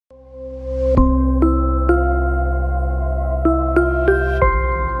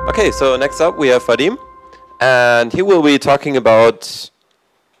Okay, so next up we have Vadim, and he will be talking about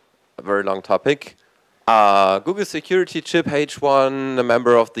a very long topic. Google security chip H1, a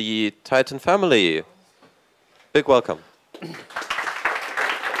member of the Titan family. Big welcome.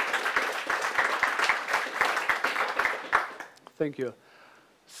 Thank you.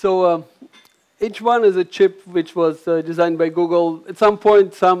 So H1 is a chip which was designed by Google. At some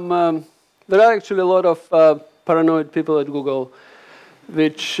point, there are actually a lot of paranoid people at Google,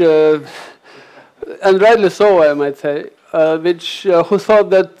 which, and rightly so, I might say, who thought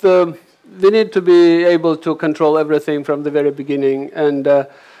that we need to be able to control everything from the very beginning. And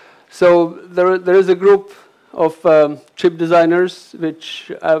so there is a group of chip designers,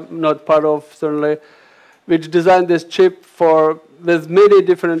 which I'm not part of, certainly, which designed this chip with many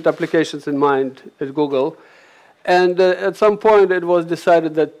different applications in mind at Google. And at some point, it was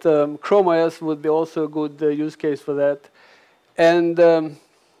decided that Chrome OS would be also a good use case for that. And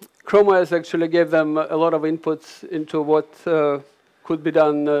Chrome OS actually gave them a lot of inputs into what could be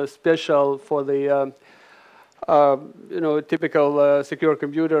done special for the typical secure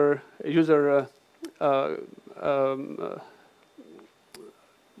computer user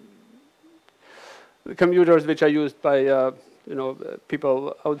computers which are used by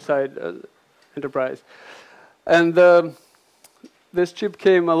people outside enterprise. And this chip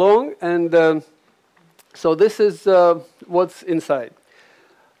came along, and so this is what's inside.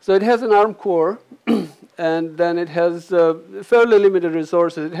 So it has an ARM core, and then it has fairly limited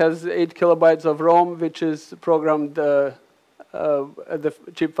resources. It has 8 kilobytes of ROM, which is programmed at the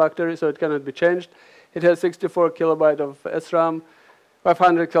chip factory, so it cannot be changed. It has 64 kilobytes of SRAM,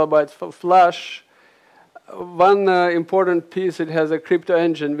 500 kilobytes for flash. One important piece, it has a crypto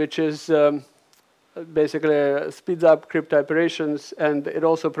engine, which is basically speeds up crypto operations, and it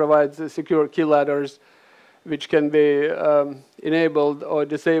also provides secure key ladders, which can be enabled or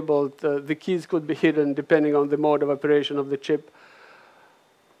disabled. The keys could be hidden depending on the mode of operation of the chip.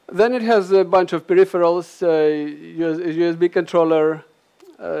 Then it has a bunch of peripherals, USB controller,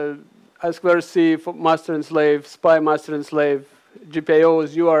 I2C for master and slave, SPI master and slave,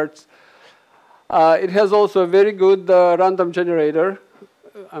 GPIOs, UARTs. It has also a very good random generator.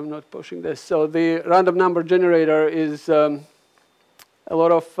 I'm not pushing this. So the random number generator is a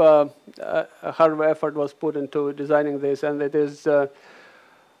lot of hardware effort was put into designing this, and it is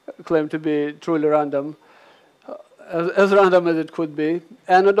claimed to be truly random, as random as it could be.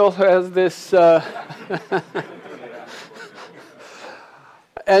 And it also has this, and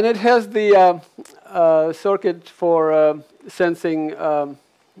it has the circuit for sensing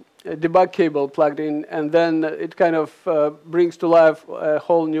a debug cable plugged in, and then it kind of brings to life a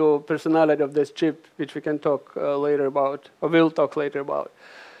whole new personality of this chip, which we can talk later about, or will talk later about.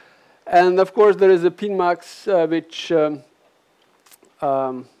 And of course, there is a PinMax, which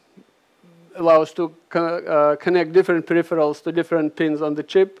allows to connect different peripherals to different pins on the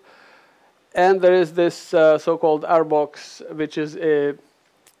chip. And there is this so-called RBox, which is a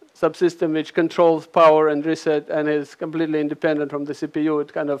subsystem which controls power and reset and is completely independent from the CPU.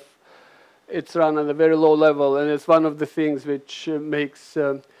 It's run at a very low level, and it's one of the things which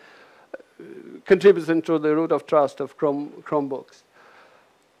contributes into the root of trust of Chromebooks.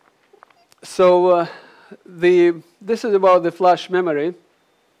 So this is about the flash memory,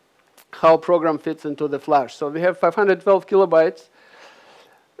 how program fits into the flash. So we have 512 kilobytes,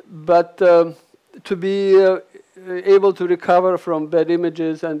 but to be able to recover from bad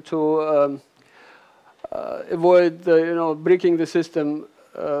images and to avoid breaking the system,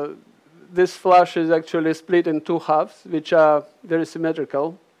 this flash is actually split in 2 halves, which are very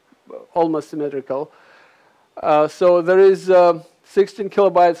symmetrical, almost symmetrical. So there is 16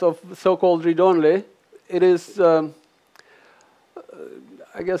 kilobytes of so-called read-only. It is, I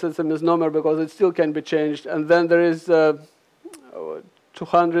guess it's a misnomer because it still can be changed. And then there is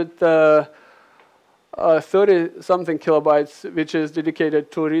 230-something kilobytes, which is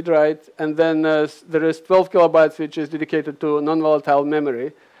dedicated to read-write. And then there is 12 kilobytes, which is dedicated to non-volatile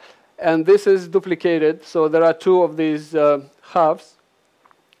memory. And this is duplicated, so there are 2 of these halves.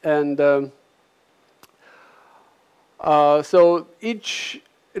 And so each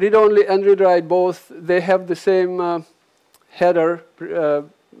read-only and read-write both, they have the same header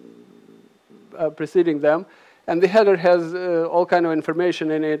preceding them. And the header has all kind of information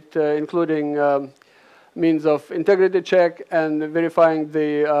in it, including means of integrity check and verifying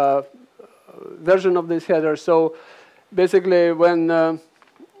the version of this header. So basically, when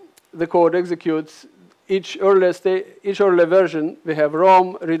the code executes, each early version, we have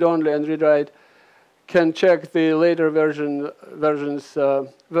ROM, read-only, and read-write, can check the later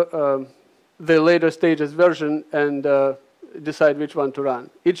the later stages version, and decide which one to run.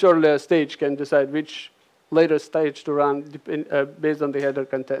 Each earlier stage can decide which later stage to run based on the header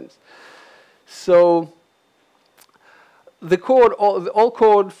contents. So the code, all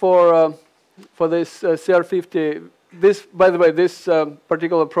code for this CR50, this, by the way, this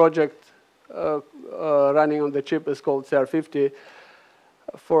particular project running on the chip is called CR50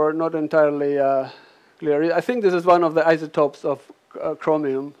 for not entirely clear. I think this is one of the isotopes of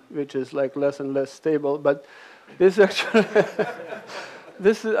chromium, which is like less and less stable. But this actually,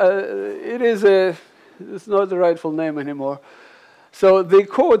 this it's not the rightful name anymore. So the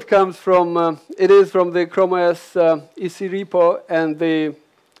code comes from, it is from the Chrome OS EC repo, and the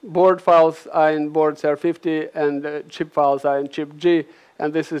board files are in board CR50, and chip files are in chip G.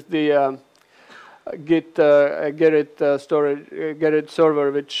 And this is the Git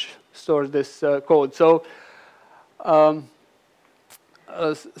server which stores this code. So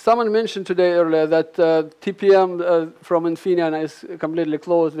someone mentioned today earlier that TPM from Infineon is completely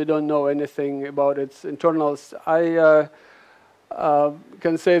closed. We don't know anything about its internals. I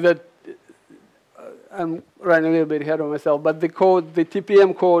can say that I'm running a little bit ahead of myself, but the code, the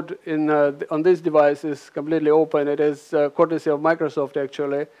TPM code on this device is completely open. It is courtesy of Microsoft,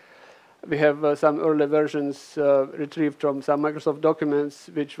 actually. We have some early versions retrieved from some Microsoft documents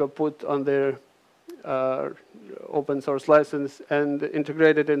which were put on their open source license and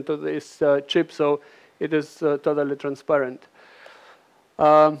integrated into this chip, so it is totally transparent.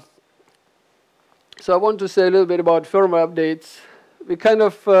 So I want to say a little bit about firmware updates. We kind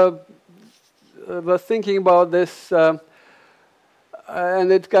of were thinking about this, and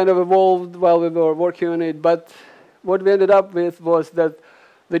it kind of evolved while we were working on it. But what we ended up with was that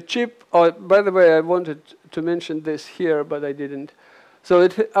the chip, by the way, I wanted to mention this here, but I didn't. So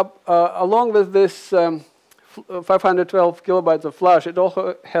it, along with this 512 kilobytes of flash, it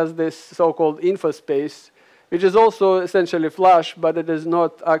also has this so-called info space, which is also essentially flash, but it is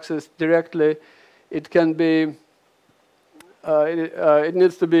not accessed directly. It can be, it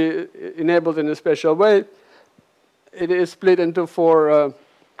needs to be enabled in a special way. It is split into four,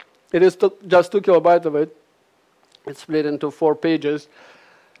 it is just 2 kilobytes of it. It's split into 4 pages.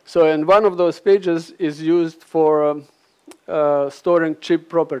 So, and one of those pages is used for storing chip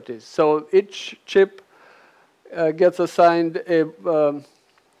properties. So each chip gets assigned a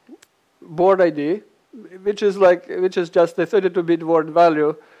board ID, which is just a 32-bit word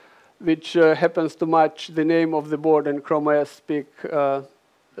value, which happens to match the name of the board in Chrome OS speak.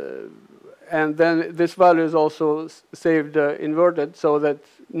 And then this value is also saved inverted, so that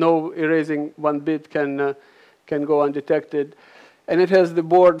no erasing one bit can go undetected. And it has the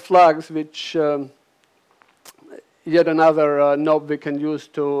board flags, which yet another knob we can use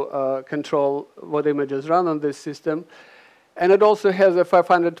to control what images run on this system. And it also has a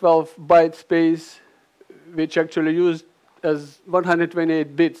 512 byte space, which actually used as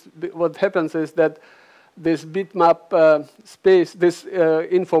 128 bits. What happens is that this bitmap space, this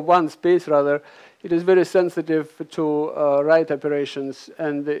info1 space rather, it is very sensitive to write operations,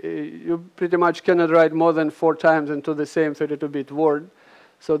 and you pretty much cannot write more than 4 times into the same 32-bit word.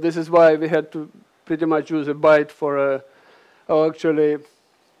 So this is why we had to pretty much use a byte for a, or actually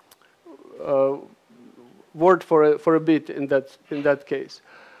word for a bit in that case.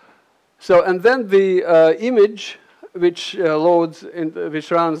 So, and then the image which loads which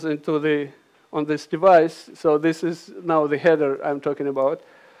runs into the on this device. So this is now the header I'm talking about.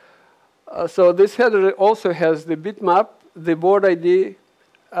 So this header also has the bitmap, the board ID,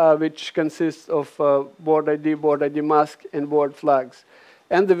 which consists of board ID mask, and board flags,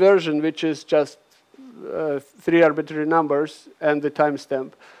 and the version, which is just 3 arbitrary numbers and the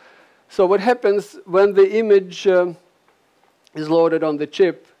timestamp. So what happens when the image is loaded on the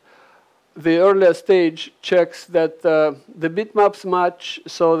chip? The earlier stage checks that the bitmaps match,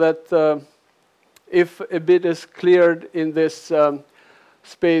 so that if a bit is cleared in this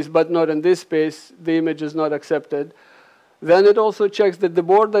space but not in this space, the image is not accepted. Then it also checks that the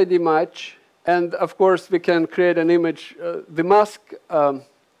board ID match, and of course we can create an image. The mask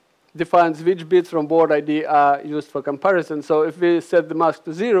defines which bits from board ID are used for comparison. So if we set the mask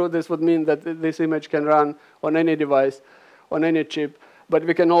to 0, this would mean that this image can run on any device, on any chip. But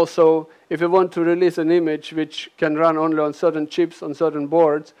we can also, if we want to release an image which can run only on certain chips, on certain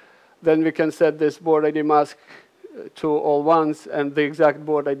boards, then we can set this board ID mask to all ones, and the exact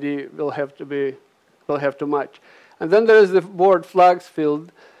board ID will have to match. And then there is the board flags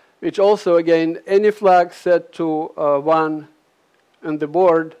field, which also, again, any flag set to 1 on the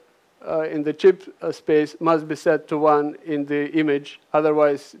board in the chip space must be set to 1 in the image.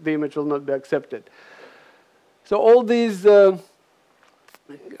 Otherwise, the image will not be accepted. So all these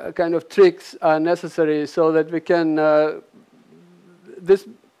kind of tricks are necessary so that we can this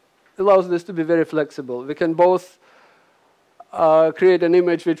allows this to be very flexible. We can both create an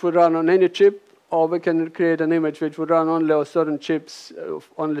image which would run on any chip, or we can create an image which would run only on certain chips,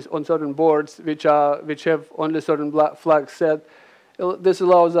 only on certain boards, which have only certain flags set. This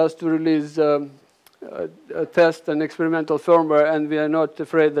allows us to release a test and experimental firmware, and we are not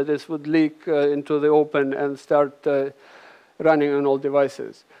afraid that this would leak into the open and start running on all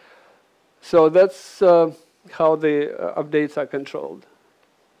devices. So that's how the updates are controlled.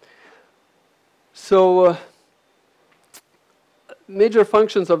 So major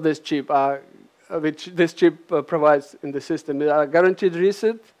functions of this chip are, which this chip provides in the system, are guaranteed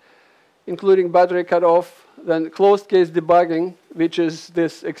reset, including battery cutoff, then closed case debugging, which is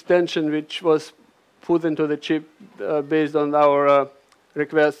this extension which was put into the chip based on our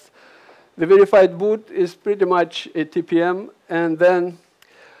request. The verified boot is pretty much a TPM, and then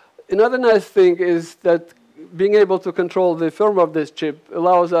another nice thing is that being able to control the firmware of this chip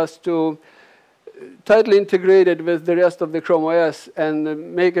allows us to tightly integrate it with the rest of the Chrome OS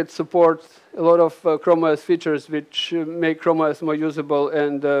and make it support a lot of Chrome OS features which make Chrome OS more usable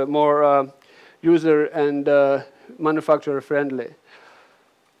and more user and manufacturer friendly.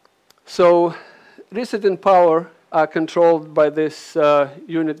 So reset and power are controlled by this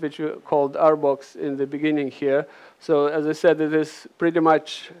unit which we called RBox in the beginning here. So as I said, it is pretty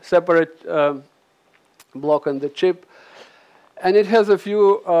much separate block on the chip, and it has a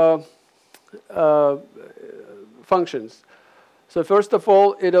few functions. So first of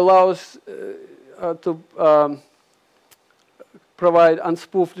all, it allows to provide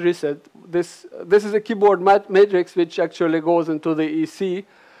unspoofed reset. This is a keyboard matrix which actually goes into the EC.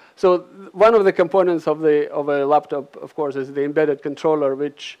 So one of the components of a laptop, of course, is the embedded controller,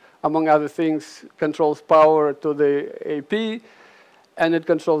 which, among other things, controls power to the AP, and it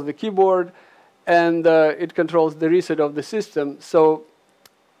controls the keyboard, and it controls the reset of the system. So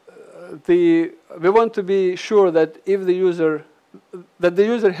we want to be sure that if the user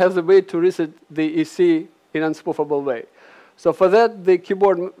has a way to reset the EC in an unspoofable way. So for that, the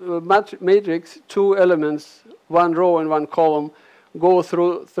keyboard matrix, two elements, one row and one column, go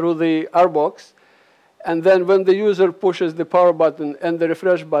through the RBox, and then when the user pushes the power button and the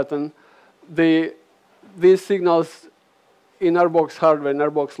refresh button, these signals in RBox hardware, in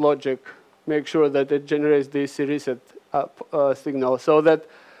RBox logic, make sure that it generates the EC reset signal, so that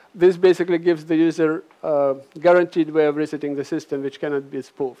this basically gives the user a guaranteed way of resetting the system, which cannot be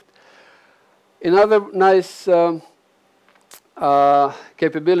spoofed. Another nice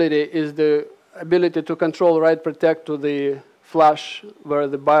capability is the ability to control write protect to the flash where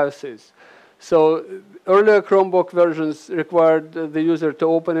the BIOS is. So earlier Chromebook versions required the user to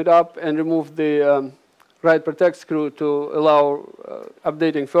open it up and remove the write protect screw to allow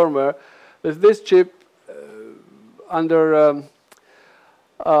updating firmware. With this chip, in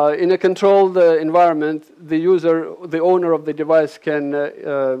a controlled environment, the owner of the device can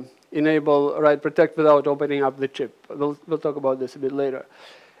enable write protect without opening up the chip. We'll talk about this a bit later.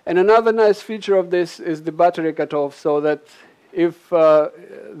 And another nice feature of this is the battery cutoff, so that if the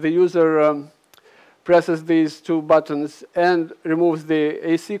user presses these two buttons and removes the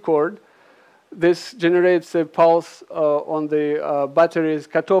AC cord, this generates a pulse on the battery's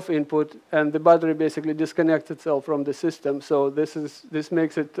cutoff input, and the battery basically disconnects itself from the system. So this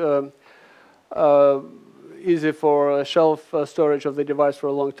makes it easy for shelf storage of the device for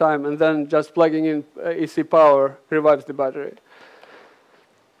a long time, and then just plugging in AC power revives the battery.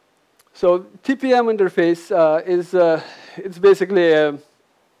 So TPM interface it's basically a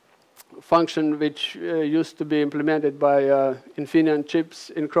function which used to be implemented by Infineon chips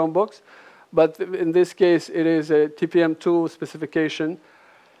in Chromebooks, but in this case it is a TPM2 specification.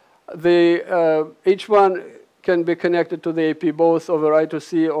 The H1 can be connected to the AP both over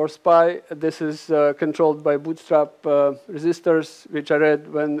I2C or SPI. This is controlled by bootstrap resistors, which are read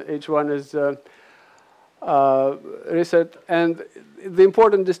when H1 is reset. And the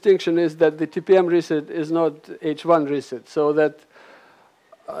important distinction is that the TPM reset is not H1 reset, so that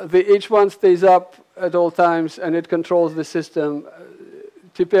the H1 stays up at all times and it controls the system.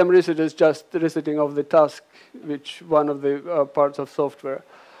 TPM reset is just the resetting of the task, which one of the parts of software.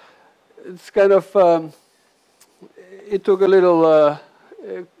 It's kind of, it took a little,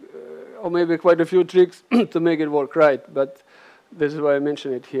 or maybe quite a few tricks to make it work right, but this is why I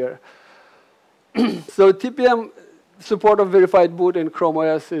mention it here. So TPM support of verified boot in Chrome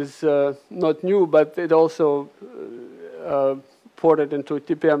OS is not new, but it also ported into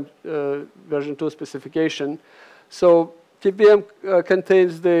TPM version 2 specification. So TPM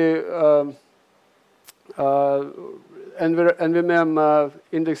contains the NVMe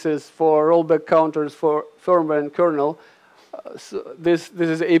indexes for rollback counters for firmware and kernel. So this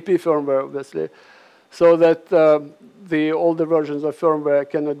is AP firmware, obviously, so that the older versions of firmware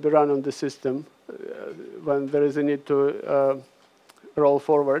cannot be run on the system when there is a need to roll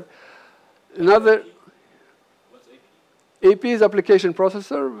forward. Another. What's AP? AP is application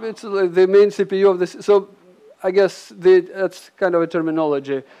processor. It's the main CPU of this. So I guess that's kind of a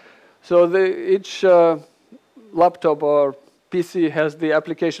terminology. So each laptop or PC has the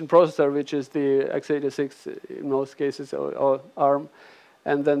application processor, which is the x86 in most cases, or ARM.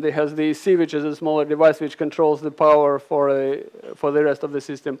 And then it has the EC, which is a smaller device which controls the power for the rest of the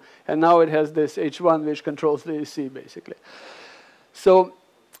system. And now it has this H1, which controls the EC, basically. So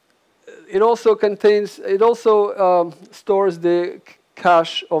it also stores the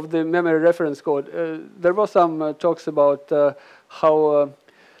cache of the memory reference code. There were some talks about how,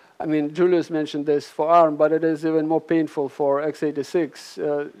 I mean, Julius mentioned this for ARM, but it is even more painful for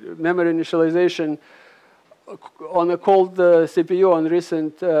x86. Memory initialization on a cold CPU on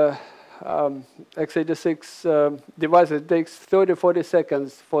recent x86 devices takes 30-40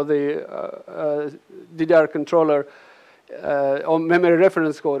 seconds for the DDR controller, or memory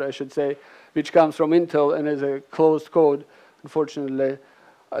reference code, I should say, which comes from Intel and is a closed code, unfortunately,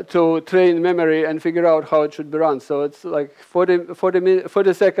 to train memory and figure out how it should be run. So it's like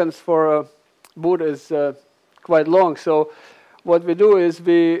 40 seconds for boot is quite long. So what we do is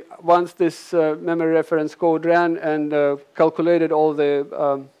once this memory reference code ran and calculated all the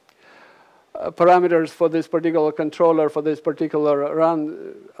parameters for this particular controller, for this particular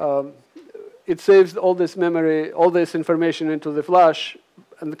run, it saves all this memory, all this information into the flash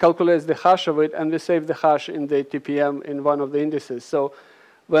and calculates the hash of it, and we save the hash in the TPM in one of the indices. So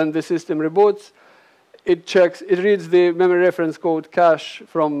when the system reboots, it reads the memory reference code cache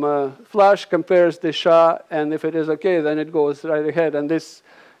from flash, compares the SHA, and if it is okay, then it goes right ahead. And this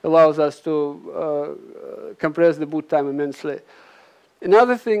allows us to compress the boot time immensely.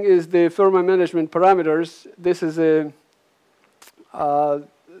 Another thing is the firmware management parameters. This is a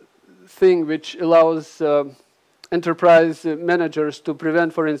thing which allows enterprise managers to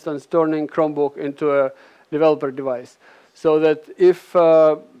prevent, for instance, turning Chromebook into a developer device. So that if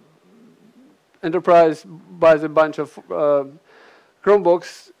enterprise buys a bunch of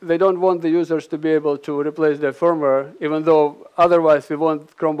Chromebooks, they don't want the users to be able to replace their firmware, even though otherwise we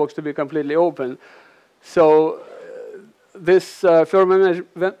want Chromebooks to be completely open. So this firmware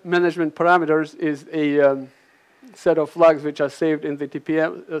management parameters is a set of flags which are saved in the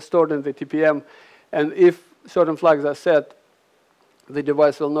TPM, stored in the TPM, and if certain flags are set, the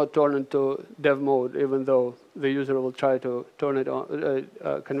device will not turn into dev mode, even though the user will try to turn it on,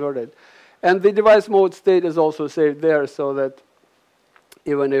 convert it. And the device mode state is also saved there, so that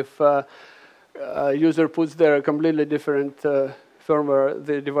even if a user puts there a completely different firmware,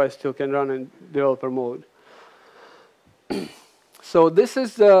 the device still can run in developer mode. So this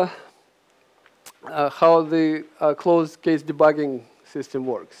is how the closed case debugging system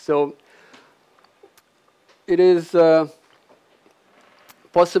works. So it is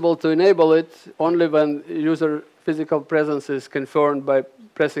possible to enable it only when user physical presence is confirmed by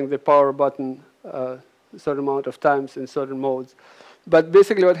pressing the power button a certain amount of times in certain modes. But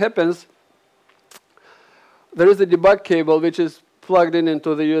basically what happens, there is a debug cable which is plugged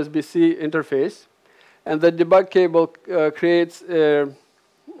into the USB-C interface, and the debug cable creates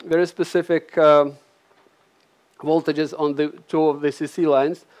very specific voltages on the two of the CC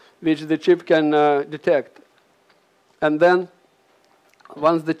lines, which the chip can detect. And then,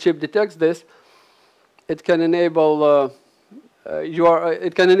 once the chip detects this, it can enable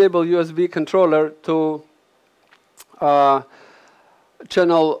USB controller to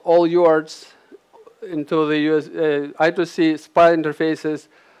channel all UARTs into the I2C SPI interfaces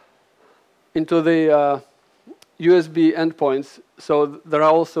into the USB endpoints. So there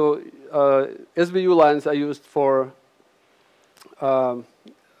are also SBU lines are used for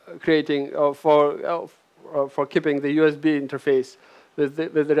creating for keeping the USB interface with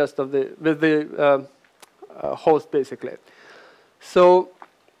the rest of the host, basically. So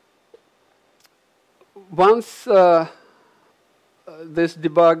once this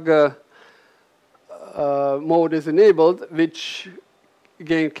debug mode is enabled, which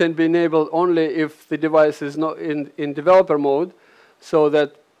again can be enabled only if the device is not in developer mode, so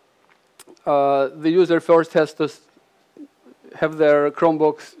that the user first has to have their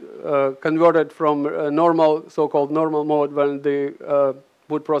Chromebooks converted from normal, so-called normal mode when the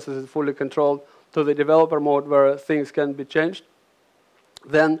boot process is fully controlled, to the developer mode where things can be changed.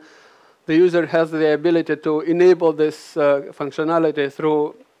 Then the user has the ability to enable this functionality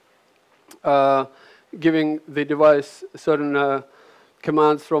through giving the device certain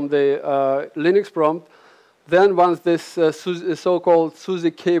commands from the Linux prompt. Then once this so-called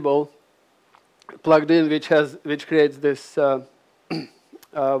SUSI cable plugged in, which creates this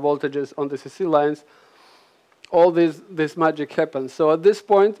voltages on the CC lines, all this magic happens. So at this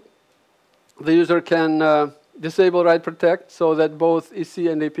point, the user can disable write protect so that both EC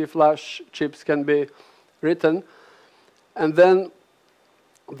and AP flash chips can be written. And then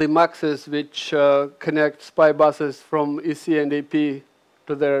the muxes which connect SPI buses from EC and AP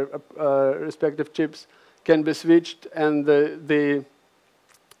to their respective chips can be switched, and the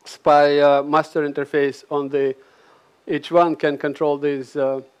SPI master interface on the each one can control these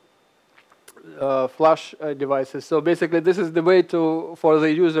flash devices. So basically, this is the way for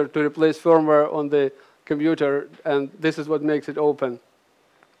the user to replace firmware on the computer, and this is what makes it open.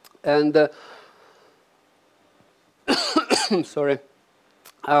 And sorry,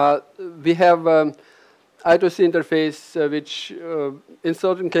 we have I2C interface, which in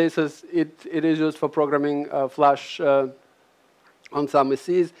certain cases it is used for programming flash on some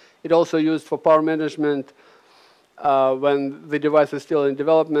ECs. It also used for power management when the device is still in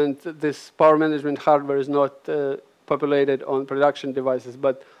development. This power management hardware is not populated on production devices,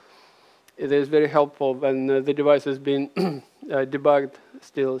 but it is very helpful when the device has been debugged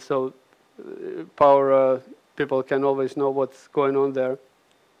still, so power people can always know what's going on there.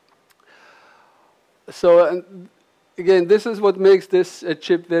 So again, this is what makes this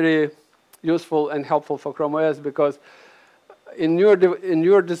chip very useful and helpful for Chrome OS, because in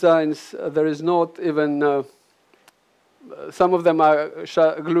your designs there is not even some of them are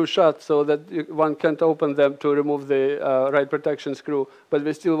glue shut, so that one can't open them to remove the write protection screw, but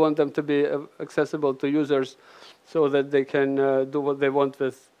we still want them to be accessible to users so that they can do what they want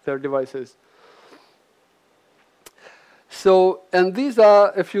with their devices. So, and these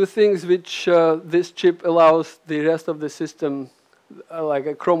are a few things which this chip allows the rest of the system, like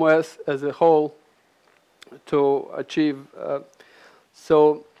a Chrome OS as a whole, to achieve.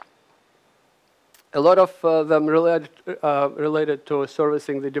 So, a lot of them related to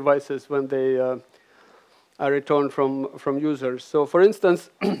servicing the devices when they are returned from users. So, for instance,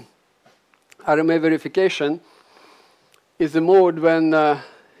 RMA verification is a mode when a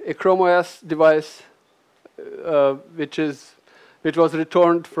Chrome OS device which was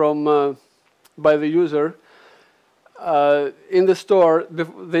returned from by the user in the store,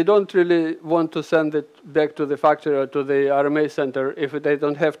 they don't really want to send it back to the factory or to the RMA center if they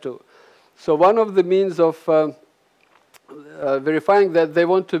don't have to. So one of the means of verifying that, they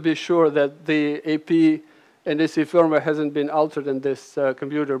want to be sure that the AP and AC firmware hasn't been altered in this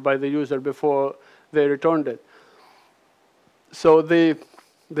computer by the user before they returned it. So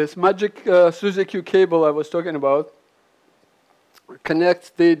this magic SUSI cable I was talking about connects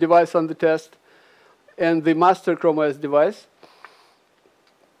the device on the test and the master Chrome OS device.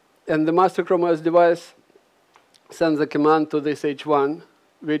 And the master Chrome OS device sends a command to this H1,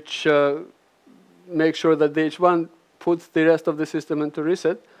 which makes sure that the H1 puts the rest of the system into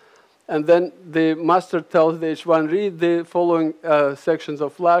reset. And then the master tells the H1, read the following sections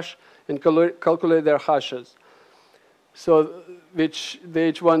of flash and calculate their hashes. So, which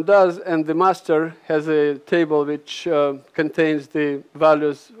the H1 does, and the master has a table which contains the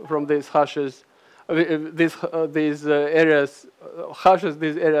values from these hashes, these areas, hashes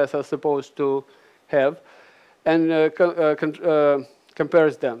these areas are supposed to have, and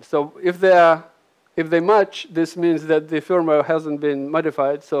compares them. So if they match, this means that the firmware hasn't been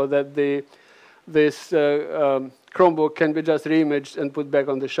modified, so that this Chromebook can be just reimaged and put back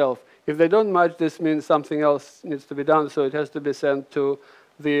on the shelf. If they don't match, this means something else needs to be done, so it has to be sent to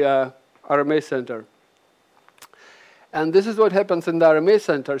the RMA center. And this is what happens in the RMA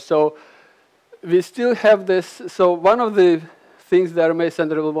center. So we still have this. So one of the things the RMA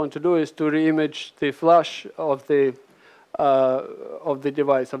center will want to do is to reimage the flash of the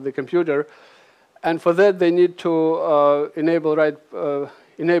device, of the computer. And for that, they need to enable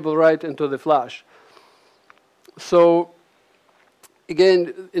write into the flash. So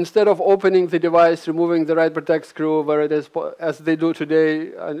again, instead of opening the device, removing the write protect screw, where it is, as they do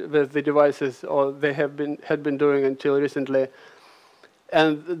today with the devices, or they had been doing until recently,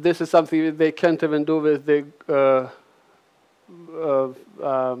 and this is something they can't even do with the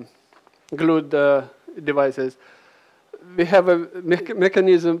glued devices. We have a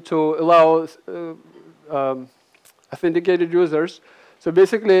mechanism to allow authenticated users. So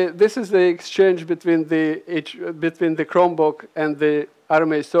basically, this is the exchange between the Chromebook and the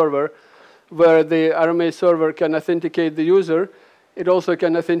RMA server, where the RMA server can authenticate the user. It also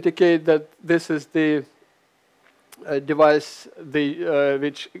can authenticate that this is the device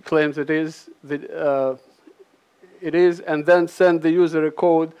which claims it is, and then send the user a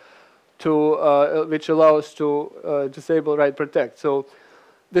code to which allows to disable write protect. So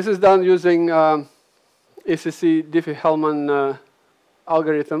this is done using ACC Diffie-Hellman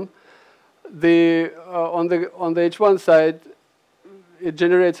algorithm. On the H1 side, it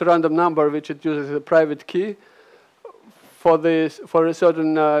generates a random number which it uses as a private key for a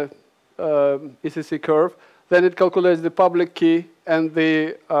certain ECC curve. Then it calculates the public key, and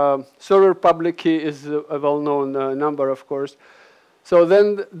the server public key is a well-known number, of course. So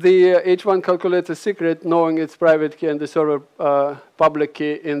then the H1 calculates a secret, knowing its private key and the server public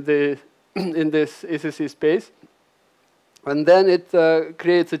key in this ECC space. And then it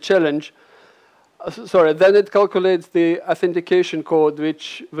creates a challenge. Then it calculates the authentication code,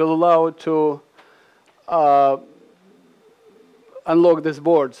 which will allow to unlock this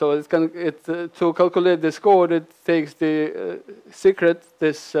board. So to calculate this code, it takes the secret,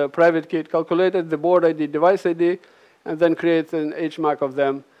 this private key, it calculated the board ID, device ID, and then creates an HMAC of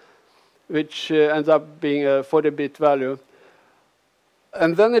them, which ends up being a 40-bit value.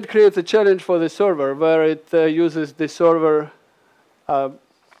 And then it creates a challenge for the server, where it uses the server,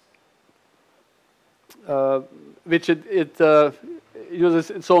 which it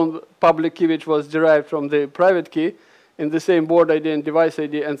uses its own public key, which was derived from the private key, in the same board ID and device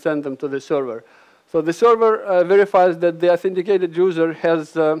ID, and send them to the server. So the server verifies that the authenticated user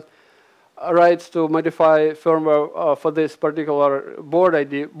has rights to modify firmware for this particular board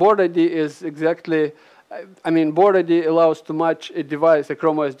ID. Board ID is exactly, board ID allows to match a device, a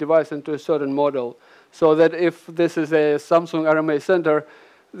Chrome OS device, into a certain model. So that if this is a Samsung RMA center,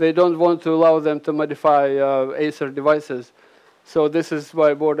 they don't want to allow them to modify Acer devices. So this is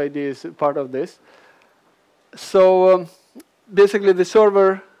why board ID is part of this. So basically the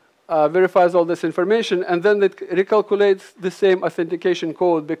server verifies all this information, and then it recalculates the same authentication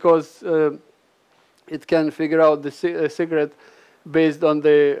code, because it can figure out the secret based on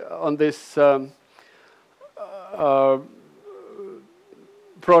this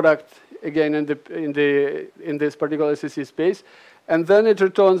product, again in this particular SEC space, and then it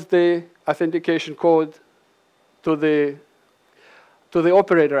returns the authentication code to the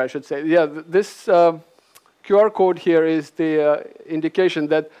operator, I should say. Yeah, this QR code here is the indication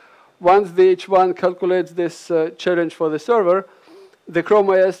that once the H1 calculates this challenge for the server, the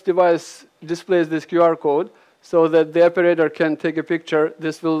Chrome OS device displays this QR code so that the operator can take a picture.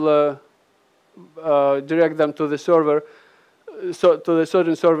 This will direct them to the server, to the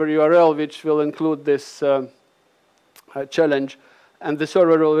certain server URL, which will include this challenge. And the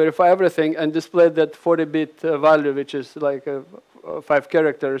server will verify everything and display that 40-bit value, which is like 5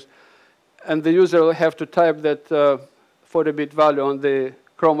 characters. And the user will have to type that 40-bit value on the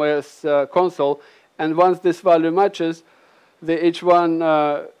Chrome OS console. And once this value matches, the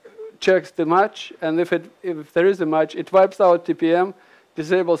H1 checks the match. And if there is a match, it wipes out TPM,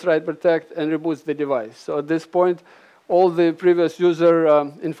 disables write protect, and reboots the device. So at this point, all the previous user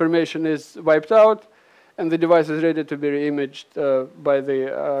information is wiped out, and the device is ready to be reimaged by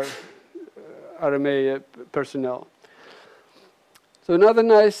the RMA personnel. So another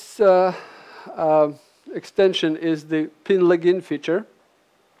nice extension is the pin login feature,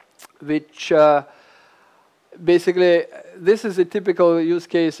 which basically, this is a typical use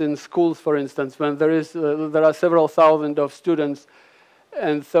case in schools, for instance, when there are several thousand of students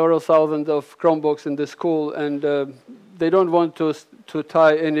and several thousand of Chromebooks in the school, and they don't want to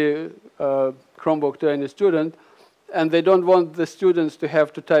tie any Chromebook to any student, and they don't want the students to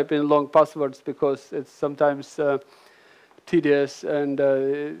have to type in long passwords, because it's sometimes tedious and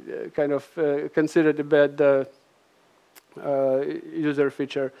kind of considered a bad user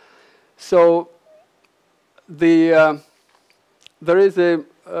feature. So there is a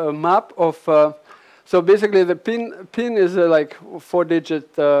map of, so basically the pin is like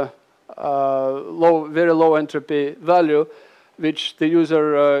 4-digit very low entropy value, which the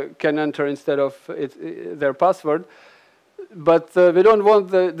user can enter instead of their password. But we don't want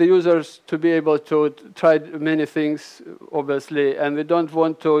the users to be able to try many things, obviously, and we don't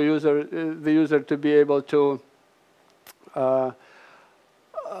want the user to be able to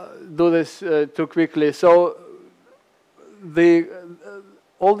do this too quickly. So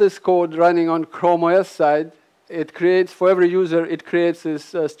all this code running on Chrome OS side, it creates, for every user, it creates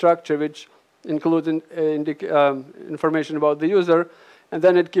this structure which includes information about the user, and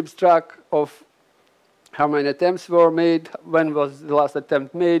then it keeps track of how many attempts were made, when was the last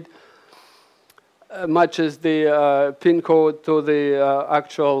attempt made, matches the pin code to the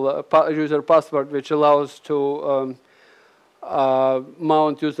actual user password, which allows to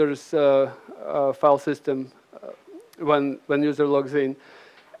mount user's file system when user logs in.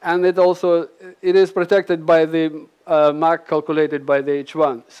 And it is protected by the MAC calculated by the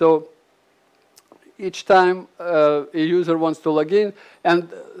H1. So each time a user wants to log in. And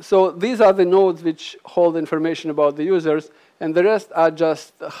so these are the nodes which hold information about the users, and the rest are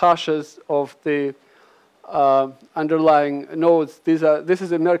just hashes of the underlying nodes. This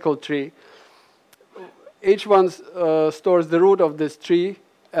is a Merkle tree. H1 stores the root of this tree,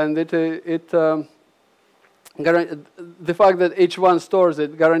 and the fact that H1 stores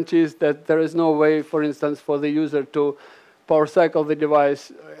it guarantees that there is no way, for instance, for the user to power cycle the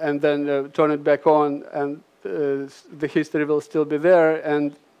device and then turn it back on, and the history will still be there.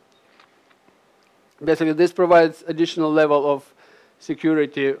 And basically, this provides additional level of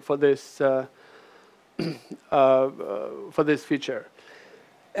security for this feature.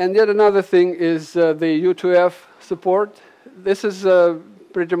 And yet another thing is the U2F support. This is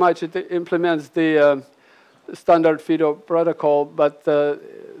pretty much, it implements the standard FIDO protocol, but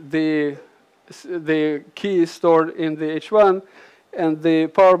the key is stored in the H1, and the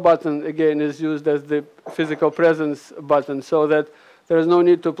power button, again, is used as the physical presence button, so that there is no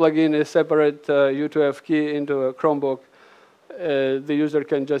need to plug in a separate U2F key into a Chromebook. The user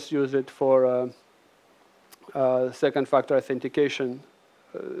can just use it for second factor authentication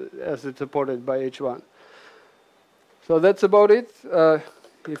as it's supported by H1. So that's about it.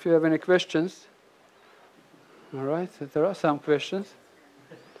 If you have any questions. All right, there are some questions.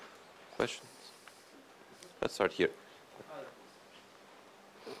 Questions? Let's start here.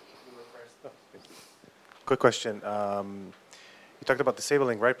 Quick question. You talked about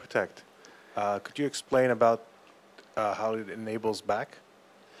disabling write protect. Could you explain about how it enables back?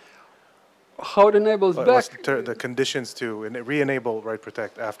 How it enables back? What's the conditions to re-enable write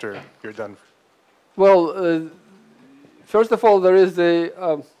protect after you're done? Well, first of all, there is a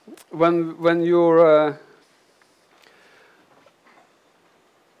when you're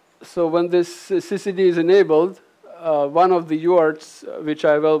so when this CCD is enabled, one of the UARTs which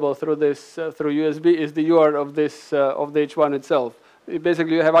are available through this through USB is the UART of this of the H1 itself.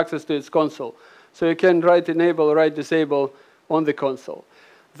 Basically, you have access to its console, so you can write enable or write disable on the console.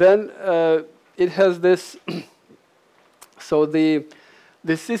 Then it has this. So the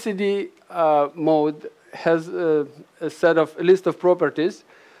CCD mode has a list of properties,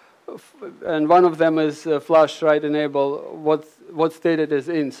 and one of them is flash write enable what state it is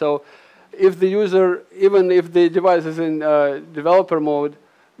in. So if the user, even if the device is in developer mode,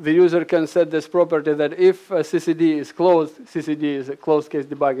 the user can set this property that if CCD is closed, CCD is a closed case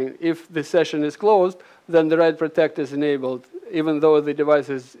debugging. If the session is closed, then the write protect is enabled, even though the device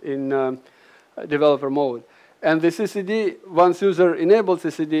is in developer mode. And the CCD, once user enables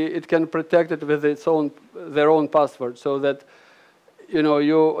CCD, it can protect it with their own password, so that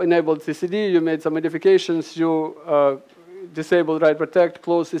you enabled CCD, you made some modifications, you disabled write protect,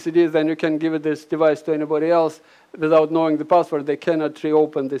 close CCD, then you can give this device to anybody else without knowing the password. They cannot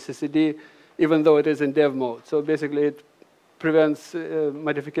reopen the CCD, even though it is in dev mode. So basically, it prevents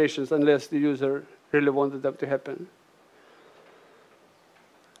modifications unless the user really wanted them to happen.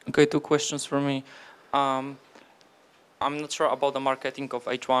 Okay, 2 questions for me. I'm not sure about the marketing of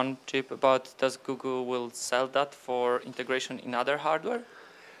H1 chip, but does Google will sell that for integration in other hardware?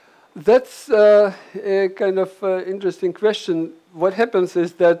 That's a kind of interesting question. What happens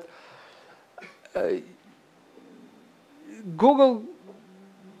is that Google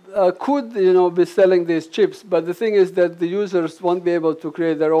could, be selling these chips, but the thing is that the users won't be able to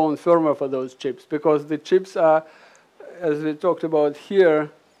create their own firmware for those chips, because the chips are, as we talked about here,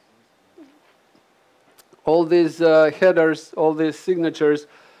 all these headers, all these signatures,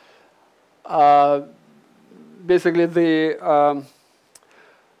 basically the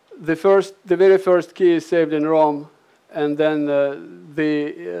very first key is saved in ROM, and then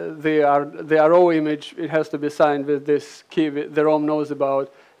the RO image, it has to be signed with this key the ROM knows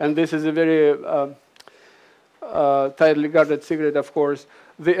about, and this is a very tightly guarded secret, of course.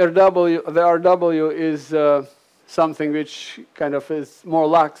 The RW is something which kind of is more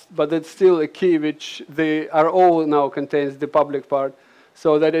lax, but it's still a key which the RO now contains the public part,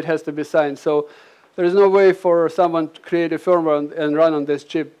 so that it has to be signed. So there is no way for someone to create a firmware and run on this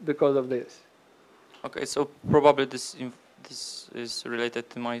chip because of this. Okay, so probably this is related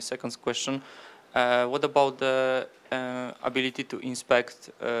to my second question. What about the ability to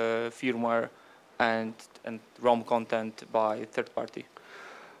inspect firmware and ROM content by third party?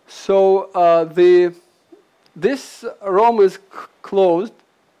 So this ROM is closed,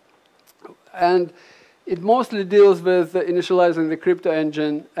 and it mostly deals with initializing the crypto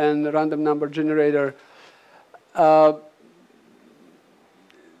engine and the random number generator. I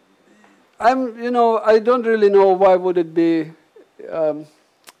don't really know why would it be,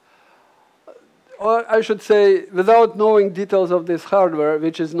 or I should say, without knowing details of this hardware,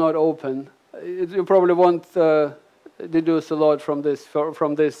 which is not open, you probably won't deduce a lot from this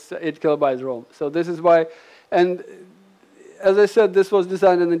 8 kilobytes ROM. So this is why, and as I said, this was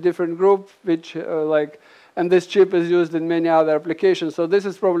designed in a different group, which and this chip is used in many other applications. So this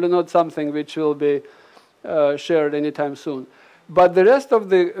is probably not something which will be shared anytime soon. But the rest of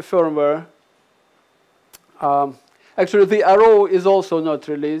the firmware, actually the RO is also not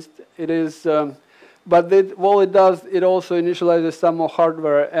released. It is, but all it does, it also initializes some more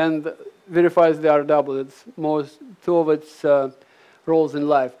hardware and verifies the RW. It's two of its roles in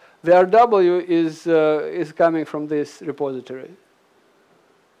life. The RW is coming from this repository.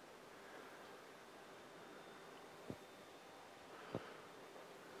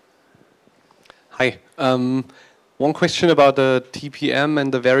 Hi. One question about the TPM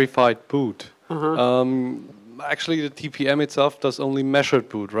and the verified boot. Actually, the TPM itself does only measured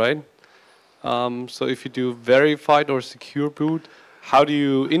boot, right? So if you do verified or secure boot, how do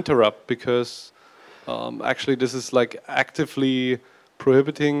you interrupt? Because actually, this is like actively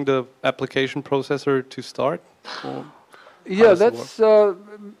prohibiting the application processor to start. Yeah, that's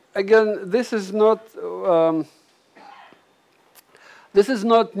again. This is not. This is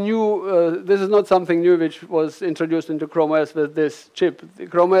not new. This is not something new which was introduced into Chrome OS with this chip. The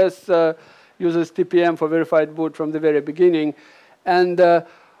Chrome OS uses TPM for verified boot from the very beginning, and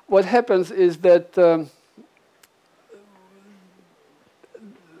what happens is that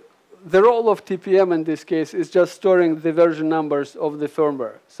the role of TPM in this case is just storing the version numbers of the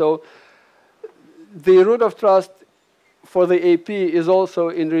firmware. So the root of trust for the AP is also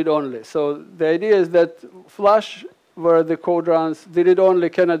in read-only. So the idea is that flash, where the code runs, the read-only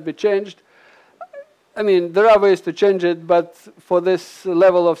cannot be changed. I mean, there are ways to change it, but for this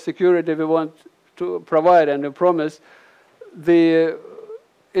level of security we want to provide and we promise, it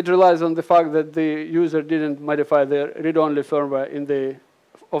relies on the fact that the user didn't modify the read-only firmware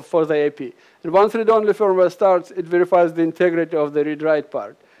for the AP. And once read-only firmware starts, it verifies the integrity of the read-write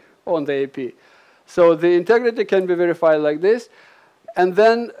part on the AP. So the integrity can be verified like this, and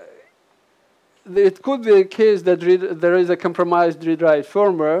then it could be a case that there is a compromised read-write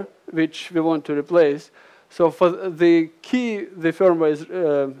firmware which we want to replace. So for the key the firmware is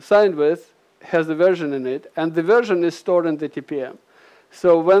signed with has the version in it, and the version is stored in the TPM.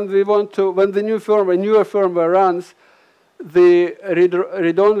 So when the newer firmware runs, the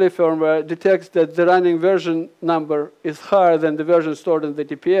read-only firmware detects that the running version number is higher than the version stored in the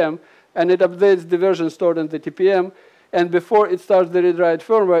TPM, and it updates the version stored in the TPM. And before it starts the read-write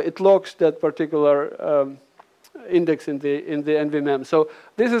firmware, it locks that particular index in the NVMem. So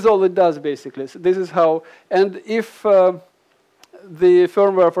this is all it does, basically. So this is how, and if the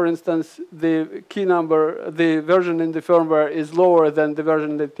firmware, for instance, the key number, the version in the firmware is lower than the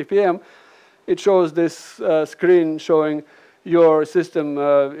version in the TPM, it shows this screen showing your system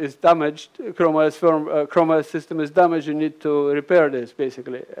is damaged, Chrome OS system is damaged, you need to repair this,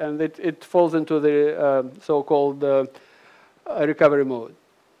 basically. And it falls into the so-called recovery mode.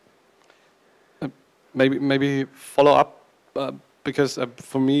 Maybe follow up, because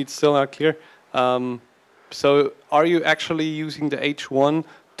for me it's still not clear. So are you actually using the H1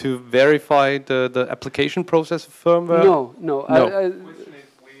 to verify the application process of firmware? No. No.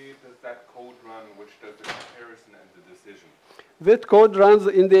 That code runs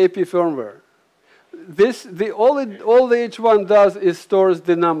in the AP firmware. All the H1 does is stores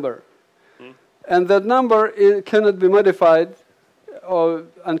the number. And that number cannot be modified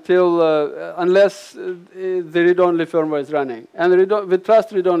unless the read-only firmware is running. And we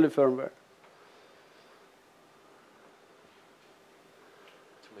trust read-only firmware.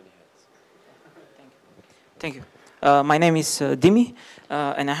 Too many hands. Thank you. My name is Dimi,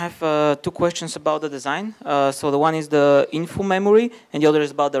 and I have two questions about the design. So the one is the info memory, and the other is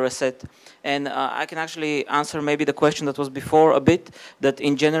about the reset. And I can actually answer maybe the question that was before a bit, that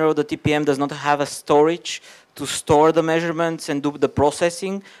in general the TPM does not have a storage to store the measurements and do the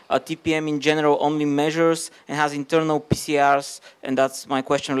processing. TPM in general only measures and has internal PCRs, and that's my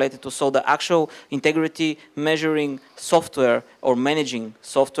question related to. So the actual integrity measuring software or managing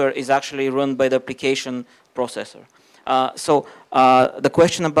software is actually run by the application processor. The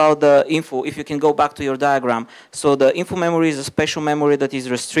question about the info, if you can go back to your diagram. So the info memory is a special memory that is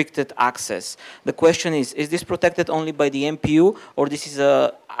restricted access. The question is this protected only by the MPU, or this is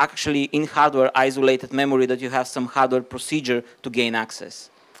actually in hardware isolated memory that you have some hardware procedure to gain access?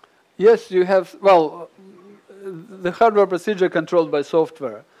 Yes, you have, well, the hardware procedure controlled by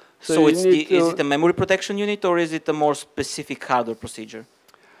software. So is it a memory protection unit, or is it a more specific hardware procedure?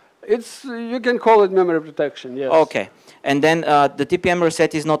 You can call it memory protection, yes. Okay. And then the TPM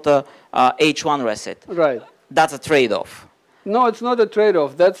reset is not a H1 reset. Right. That's a trade-off. No, it's not a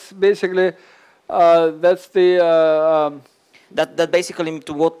trade-off. That's basically that's the. That basically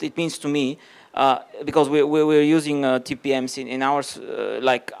to what it means to me, because we're using TPMs in ours.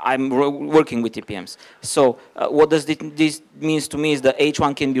 Like I'm working with TPMs. So what does this means to me is the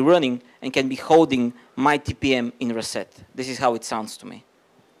H1 can be running and can be holding my TPM in reset. This is how it sounds to me.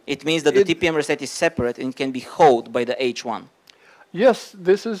 It means that the TPM reset is separate and can be held by the H1. Yes,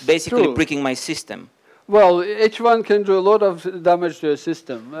 this is basically true. bricking my system. Well, H1 can do a lot of damage to a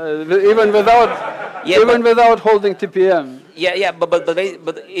system, even without holding TPM. Yeah, but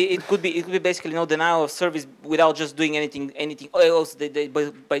it could be basically no denial of service without just doing anything else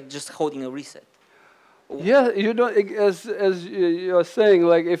by just holding a reset. Yeah, you don't, as you're saying,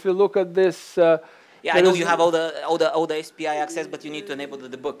 like if you look at this. Yeah, I know you have all the SPI access, but you need to enable the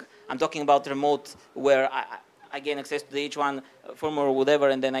debug. I'm talking about remote where I gain access to the H1 firmware or whatever,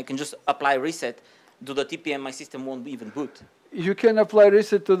 and then I can just apply reset. Do the TPM, my system won't even boot. You can apply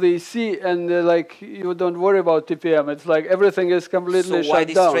reset to the EC, and like you don't worry about TPM. It's like everything is completely shut down. So why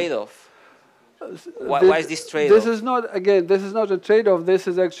this trade-off? Why is this trade-off? This is not, again, this is not a trade-off. This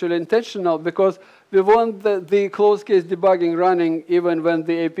is actually intentional because we want the closed case debugging running even when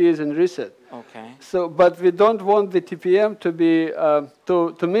the AP is in reset. Okay. So, but we don't want the TPM to be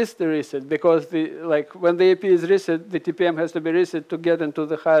to miss the reset because when the AP is reset, the TPM has to be reset to get into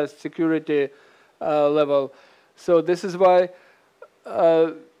the highest security level. So this is why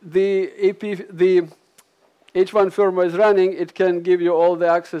the H1 firmware is running. It can give you all the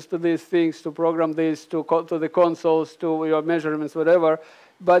access to these things, to program these, to the consoles, to your measurements, whatever.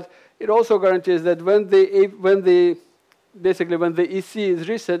 But it also guarantees that when the EC is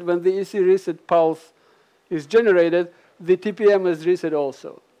reset, when the EC reset pulse is generated, the TPM is reset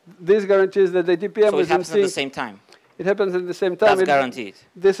also. This guarantees that the TPM is in sync. So it happens at the same time? It happens at the same time. That's guaranteed?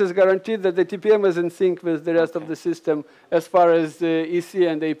 This is guaranteed that the TPM is in sync with the rest of the system as far as the EC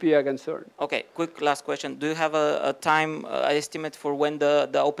and AP are concerned. Okay, quick last question. Do you have a time estimate for when the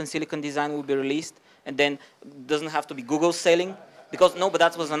Open Silicon design will be released? And then doesn't have to be Google selling? Because no, but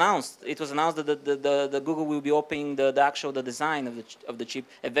that was announced. It was announced that the Google will be opening the design of the chip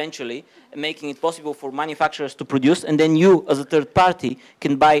eventually, making it possible for manufacturers to produce, and then you, as a third party,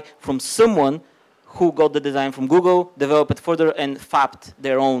 can buy from someone who got the design from Google, develop it further, and fabbed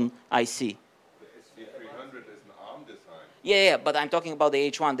their own IC. The SC300 is an ARM design. Yeah, but I'm talking about the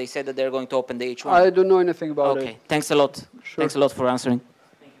H1. They said that they're going to open the H1. I don't know anything about it. Okay, thanks a lot. Sure. Thanks a lot for answering.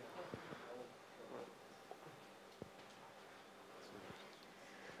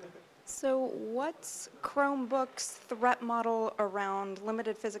 So what's Chromebook's threat model around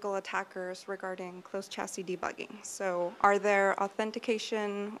limited physical attackers regarding closed chassis debugging? So are there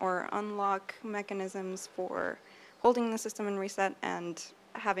authentication or unlock mechanisms for holding the system in reset and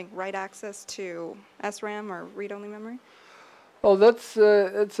having write access to SRAM or read-only memory? Well, that's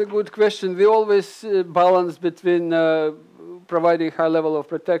a good question. We always balance between providing high level of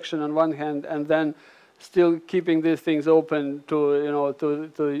protection on one hand and then still keeping these things open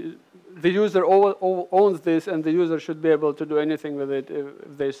to the user owns this, and the user should be able to do anything with it if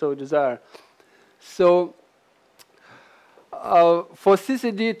they so desire. So for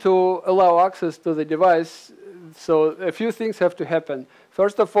CCD to allow access to the device, so a few things have to happen.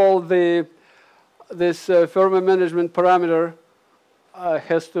 First of all, this firmware management parameter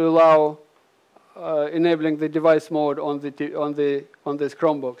has to allow enabling the device mode on this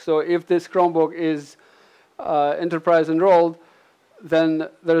Chromebook. So if this Chromebook is enterprise enrolled, then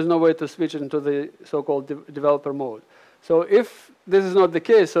there is no way to switch into the so-called developer mode. So if this is not the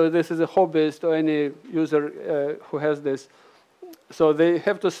case, so this is a hobbyist or any user who has this, so they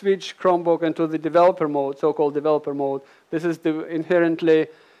have to switch Chromebook into the developer mode, so-called developer mode. This is the inherently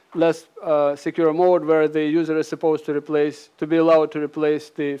less secure mode where the user is supposed to be allowed to replace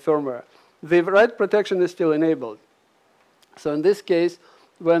the firmware. The write protection is still enabled. So in this case,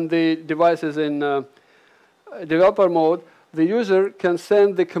 when the device is in developer mode, the user can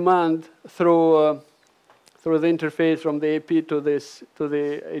send the command through the interface from the AP to the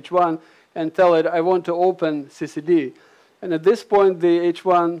H1 and tell it, I want to open CCD. And at this point, the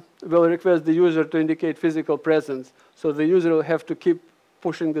H1 will request the user to indicate physical presence. So the user will have to keep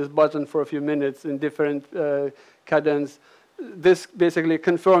pushing this button for a few minutes in different cadence. This basically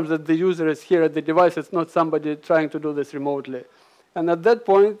confirms that the user is here at the device. It's not somebody trying to do this remotely. And at that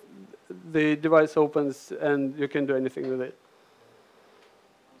point, the device opens and you can do anything with it.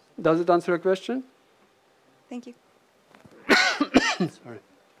 Does it answer your question? Thank you. Sorry.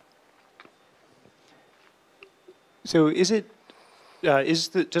 So does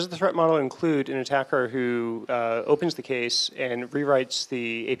the threat model include an attacker who opens the case and rewrites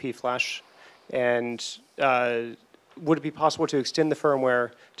the AP flash? And would it be possible to extend the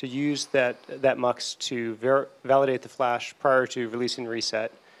firmware to use that MUX to validate the flash prior to releasing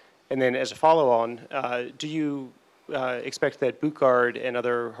reset? And then as a follow-on, do you expect that bootguard and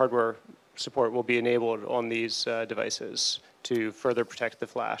other hardware support will be enabled on these devices to further protect the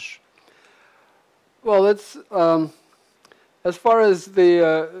flash? Well, it's as far as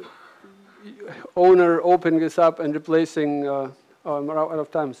the owner opening this up and replacing, oh, I'm out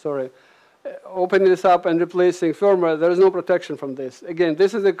of time, sorry. Opening this up and replacing firmware, there is no protection from this. Again,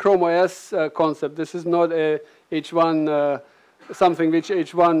 this is a Chrome OS concept. This is not a H1, something which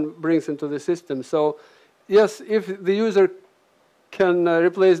H1 brings into the system. So yes, if the user can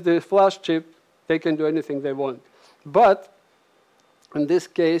replace the flash chip, they can do anything they want. But in this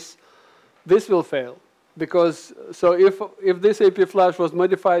case, this will fail. Because, so if this AP flash was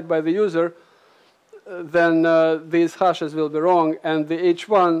modified by the user, then these hashes will be wrong, and the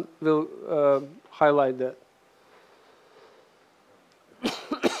H1 will highlight that.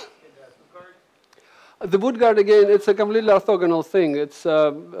 The bootguard, again, it's a completely orthogonal thing. It's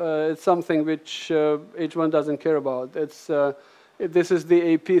something which H1 doesn't care about. This is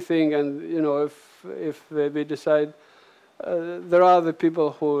the AP thing, and you know, if we decide, there are other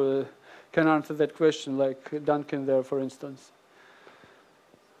people who can answer that question, like Duncan there, for instance.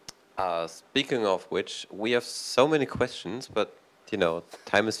 Speaking of which, we have so many questions, but you know,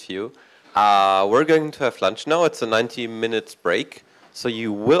 time is few. We're going to have lunch now. It's a 90 minutes break, so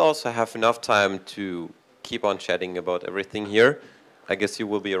you will also have enough time to keep on chatting about everything here. I guess you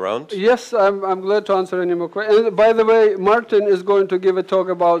will be around. Yes, I'm glad to answer any more questions. And by the way, Martin is going to give a talk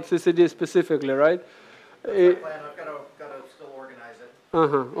about CCD specifically, right? That's my plan. I've got to still organize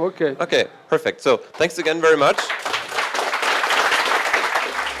it. Okay. Okay, perfect. So thanks again very much.